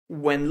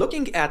When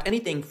looking at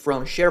anything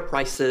from share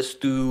prices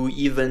to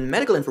even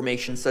medical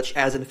information such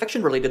as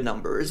infection-related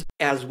numbers,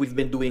 as we've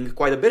been doing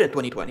quite a bit in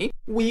 2020,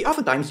 we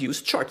oftentimes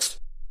use charts.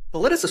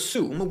 Let us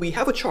assume we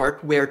have a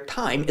chart where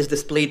time is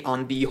displayed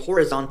on the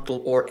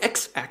horizontal or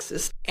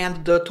x-axis,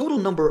 and the total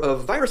number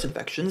of virus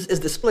infections is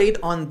displayed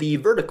on the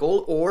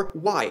vertical or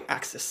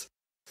y-axis.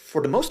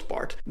 For the most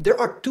part, there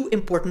are two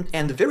important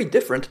and very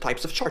different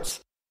types of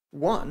charts.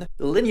 One,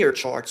 linear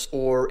charts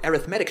or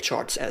arithmetic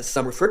charts as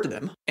some refer to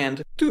them,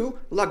 and two,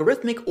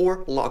 logarithmic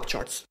or log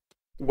charts.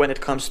 When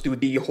it comes to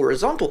the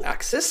horizontal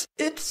axis,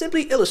 it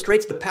simply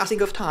illustrates the passing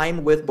of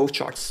time with both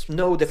charts,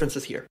 no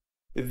differences here.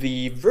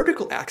 The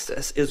vertical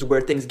axis is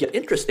where things get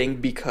interesting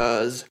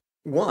because,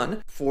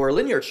 one, for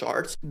linear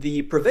charts,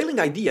 the prevailing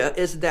idea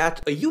is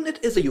that a unit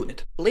is a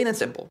unit, plain and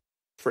simple.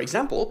 For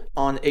example,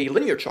 on a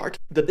linear chart,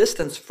 the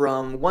distance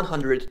from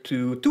 100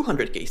 to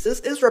 200 cases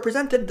is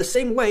represented the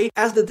same way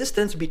as the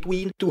distance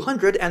between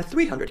 200 and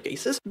 300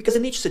 cases, because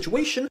in each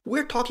situation,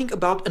 we're talking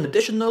about an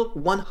additional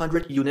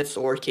 100 units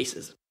or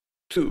cases.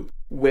 2.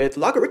 With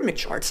logarithmic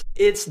charts,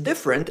 it's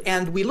different,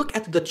 and we look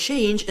at the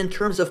change in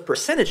terms of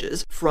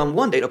percentages from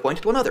one data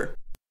point to another.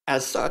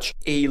 As such,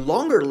 a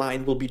longer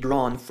line will be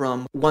drawn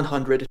from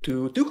 100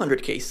 to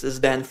 200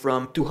 cases than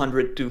from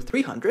 200 to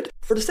 300,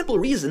 for the simple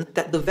reason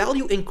that the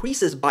value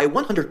increases by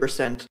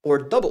 100% or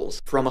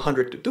doubles from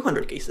 100 to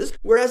 200 cases,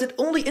 whereas it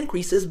only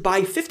increases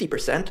by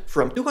 50%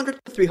 from 200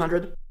 to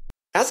 300.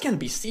 As can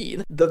be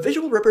seen, the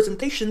visual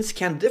representations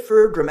can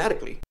differ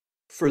dramatically.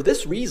 For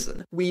this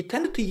reason, we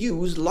tend to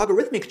use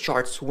logarithmic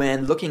charts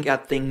when looking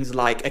at things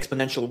like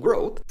exponential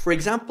growth. For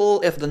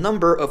example, if the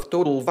number of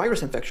total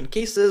virus infection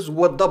cases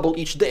would double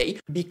each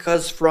day,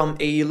 because from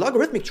a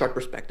logarithmic chart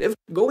perspective,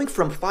 going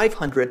from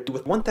 500 to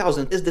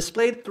 1000 is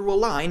displayed through a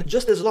line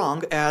just as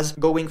long as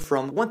going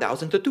from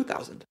 1000 to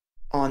 2000.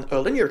 On a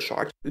linear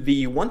chart,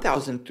 the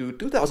 1000 to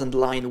 2000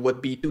 line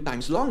would be 2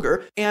 times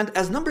longer, and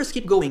as numbers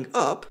keep going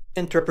up,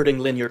 interpreting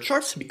linear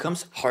charts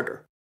becomes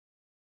harder.